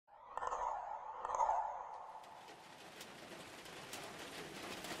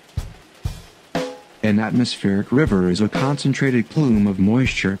An atmospheric river is a concentrated plume of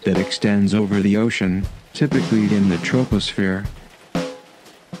moisture that extends over the ocean, typically in the troposphere.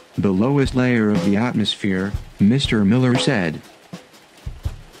 The lowest layer of the atmosphere, Mr. Miller said.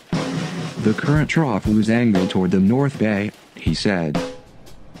 The current trough was angled toward the North Bay, he said.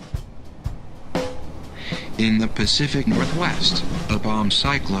 In the Pacific Northwest, a bomb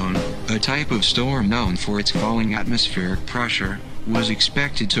cyclone, a type of storm known for its falling atmospheric pressure, was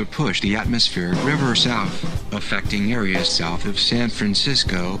expected to push the atmospheric river south, affecting areas south of San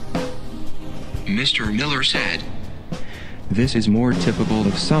Francisco. Mr. Miller said. This is more typical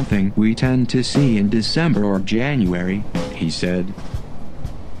of something we tend to see in December or January, he said,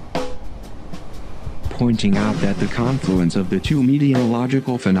 pointing out that the confluence of the two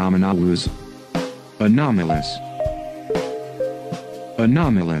meteorological phenomena was anomalous.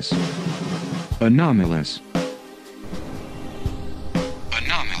 Anomalous. Anomalous.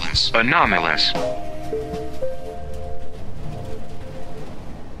 Anomalous. Anomalous.